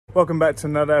Welcome back to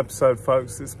another episode,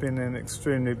 folks. It's been an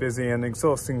extremely busy and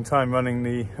exhausting time running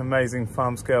the amazing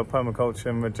farm scale permaculture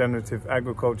and regenerative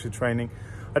agriculture training.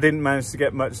 I didn't manage to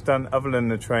get much done other than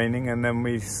the training, and then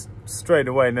we straight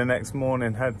away the next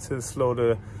morning had to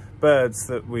slaughter birds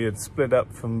that we had split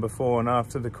up from before and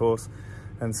after the course.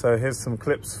 And so here's some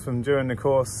clips from during the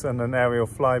course and an aerial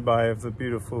flyby of the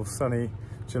beautiful sunny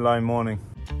July morning.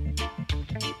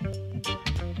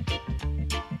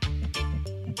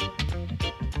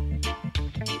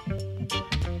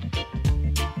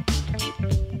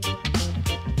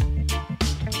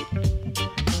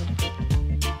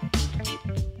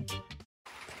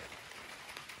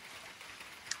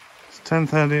 It's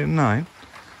 10:30 at night.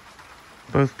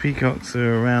 Both peacocks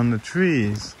are around the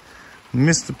trees.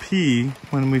 Mr. P,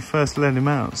 when we first let him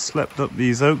out, slept up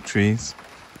these oak trees.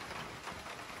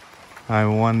 I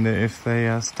wonder if they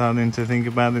are starting to think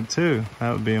about it too.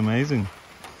 That would be amazing.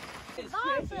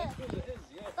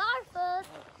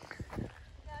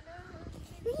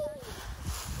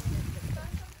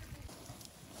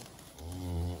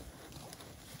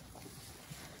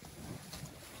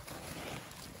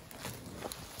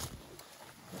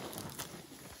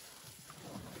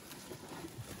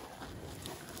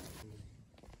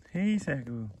 Hey,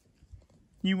 Saku.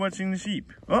 You watching the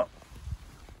sheep? Oh!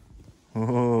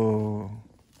 Oh!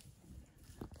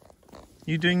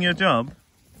 You doing your job?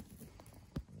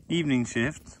 Evening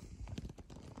shift?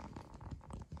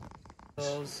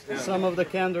 Some of the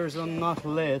candles are not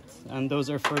lit, and those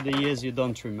are for the years you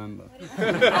don't remember.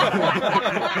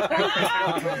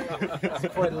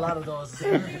 Quite a lot of those.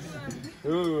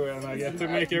 Ooh, and I get to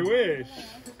make a wish.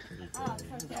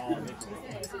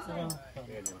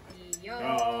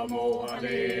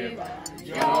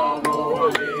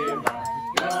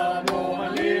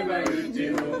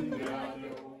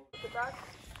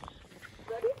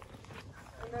 Ready?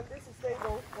 And then this is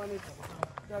stable when it's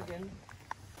dug in.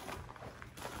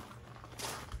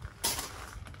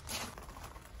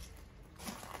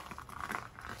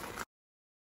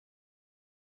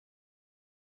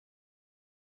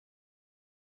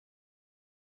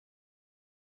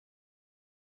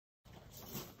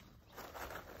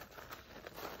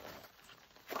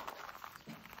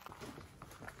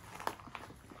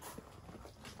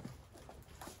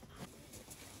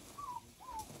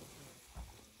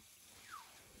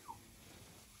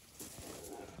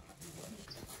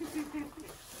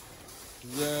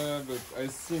 Yeah, but I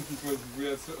think it was, we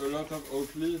had a lot of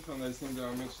oak leaf, and I think they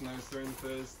are much nicer in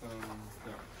taste, and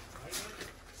yeah.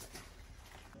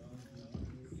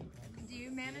 Do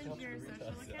you manage your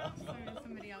social accounts, or does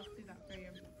somebody else do that for you?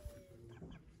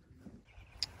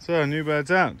 So, new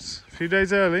birds out. A few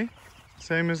days early,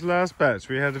 same as last batch.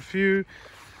 We had a few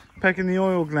pecking the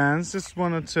oil glands, just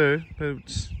one or two,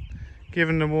 but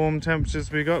given the warm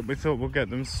temperatures we got, we thought we'll get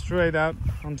them straight out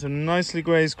onto nicely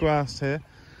grazed grass here,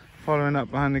 following up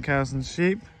behind the cows and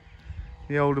sheep.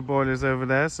 The older boilers over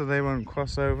there, so they won't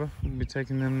cross over. We'll be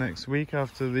taking them next week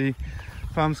after the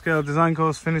farm scale design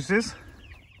course finishes.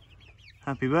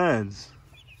 Happy birds.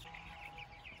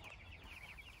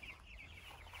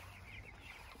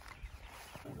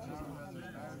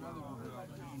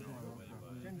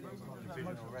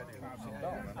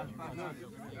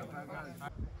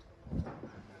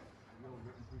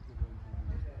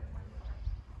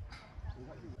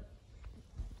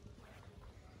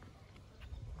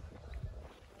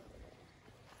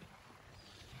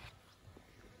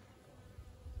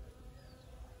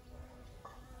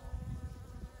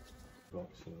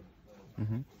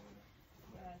 Mm-hmm.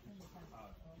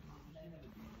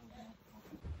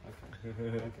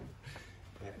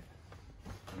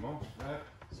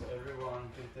 So everyone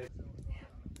can take...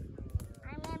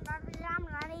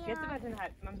 Vet du vad den här,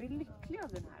 man blir lycklig av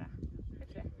den här.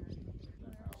 Vet du det?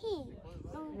 Hur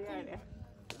gör det?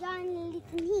 Jag har en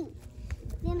liten hink.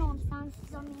 Det är någonstans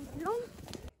som är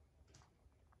långt.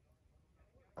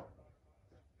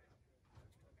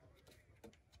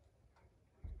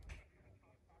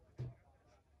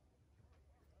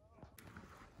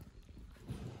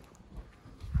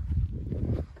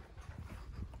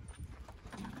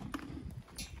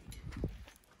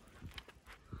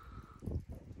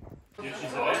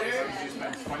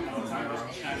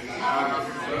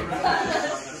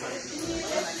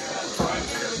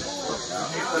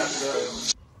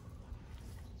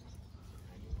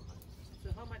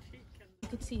 You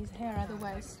could see his hair,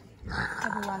 otherwise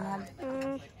everyone had.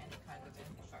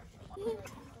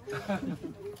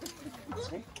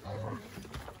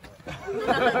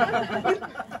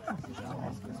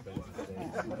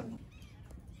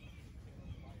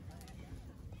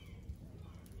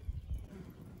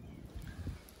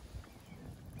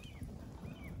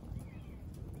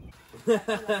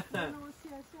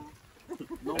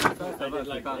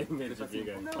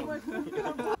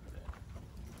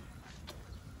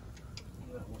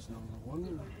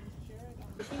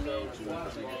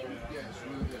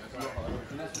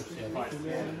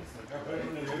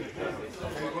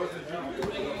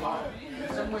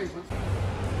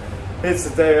 It's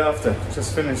the day after.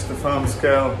 Just finished the farm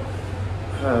scale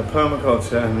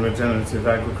permaculture and regenerative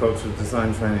agriculture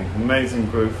design training. Amazing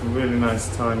group, really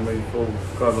nice time. We've all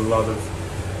got a lot of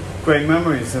great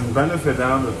memories and benefit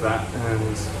out of that,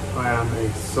 and I am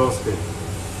exhausted.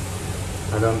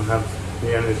 I don't have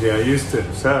the energy I used to.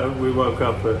 So we woke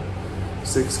up at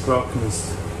 6 o'clock and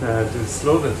did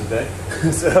slaughter today.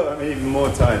 So I'm even more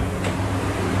tired.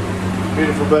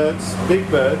 Beautiful birds, big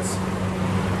birds.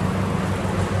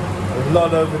 A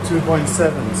lot over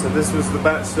 2.7. So this was the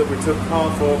batch that we took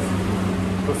half of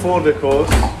before the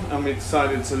course, and we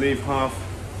decided to leave half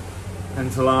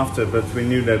until after, but we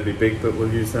knew they'd be big, but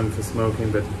we'll use them for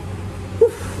smoking. But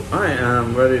I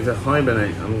am ready to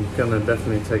hibernate. I'm gonna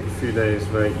definitely take a few days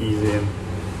very easy and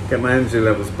get my energy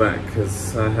levels back,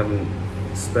 because I haven't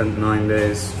spent 9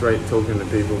 days straight talking to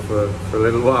people for a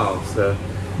little while. So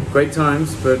great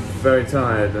times, but very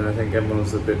tired, and I think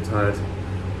everyone's a bit tired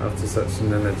after such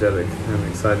an energetic and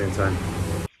exciting time.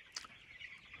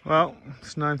 Well,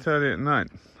 it's 9:30 at night.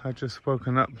 I've just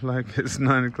woken up like it's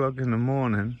 9 o'clock in the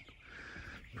morning.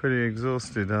 Pretty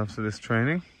exhausted after this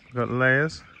training. We've got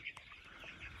layers,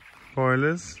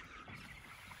 broilers,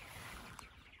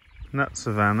 nut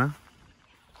savanna,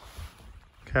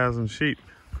 cows and sheep.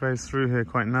 Graze through here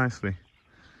quite nicely.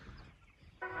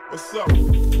 What's up?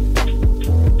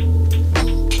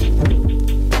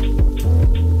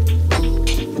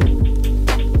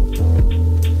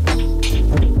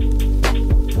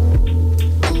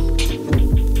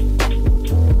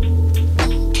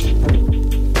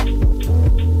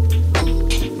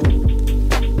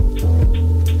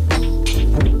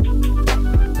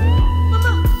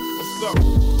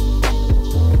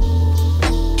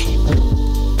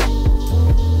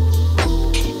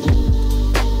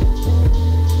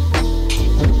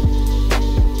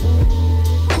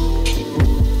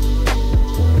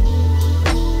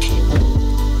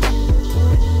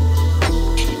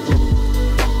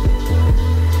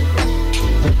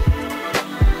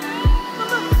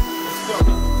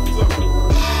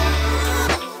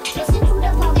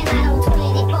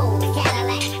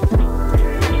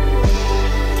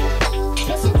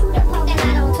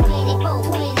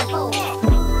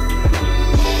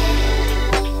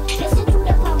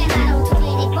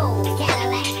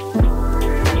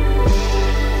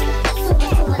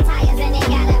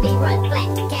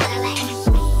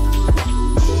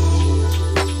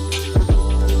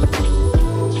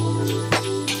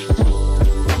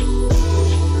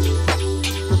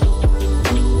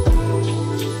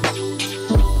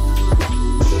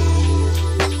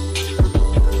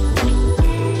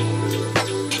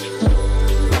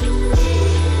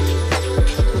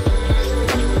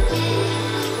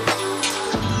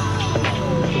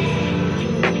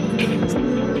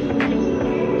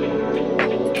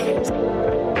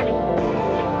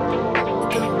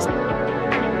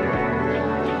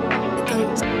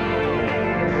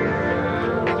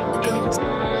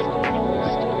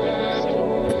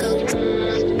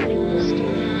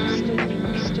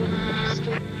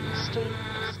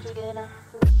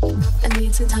 I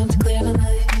need some time to clear my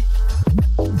mind.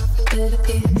 A bit of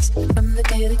peace from the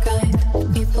daily grind.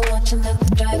 People watching at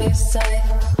the driver's side.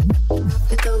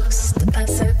 The ghosts that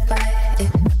pass her by.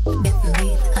 Getting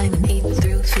late, I'm eating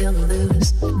through, feeling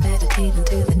loose. Meditating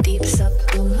to the deep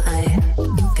sub-boom. I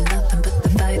thinking nothing but the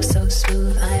vibe so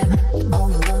smooth. I am all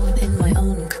alone in my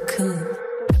own cocoon.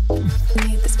 I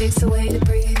need the space away to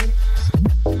breathe.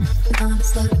 An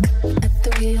honest look at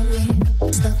the real me.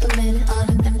 Stop a minute on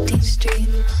an empty street.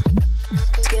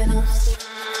 Let's get off.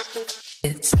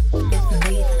 It's getting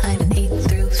late, I'm eating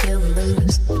through, feeling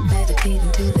loose.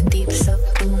 Meditating to the deep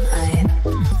sub-boom. I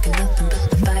thinking nothing but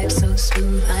the vibe so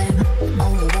smooth. I am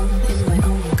all alone in my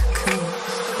own cocoon.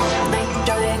 I'm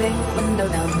driving, window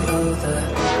down low. The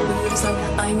mood is up,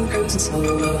 I'm cruising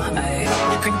solo. I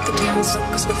crank the tune, so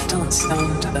swift on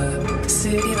sound. The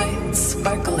city lights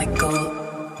sparkle like gold.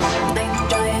 I'm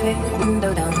driving,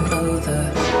 window down low.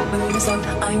 The moon is up,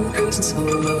 I'm cruising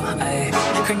solo. I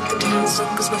crank the tune, so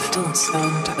swift on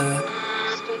sound.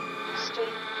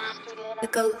 The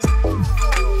ghost.